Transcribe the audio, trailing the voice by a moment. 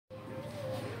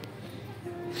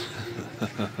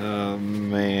Oh,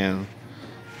 man.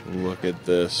 Look at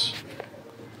this.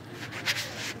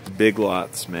 Big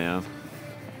Lots, man.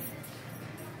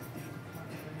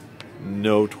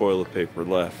 No toilet paper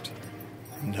left.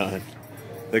 None.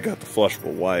 They got the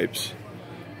flushable wipes.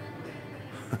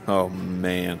 Oh,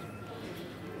 man.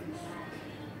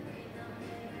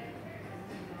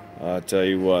 I'll tell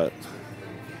you what.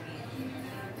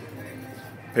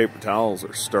 Paper towels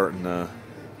are starting to...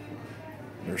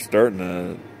 They're starting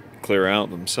to clear out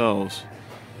themselves.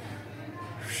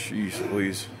 Jeez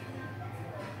please.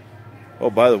 Oh,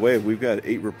 by the way, we've got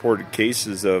 8 reported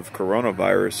cases of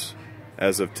coronavirus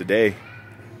as of today.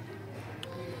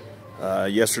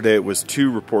 Yesterday it was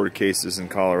 2 reported cases in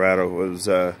Colorado. It was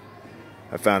I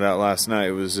found out last night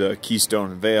it was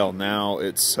Keystone and Vail. Now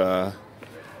it's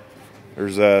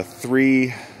there's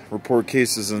 3 reported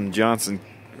cases in Johnson,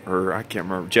 or I can't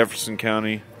remember, Jefferson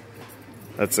County.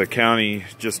 That's a county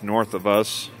just north of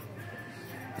us.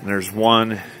 And there's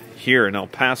 1 here in El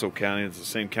Paso County. It's the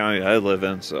same county that I live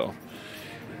in, so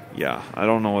yeah, I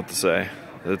don't know what to say.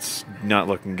 It's not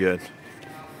looking good.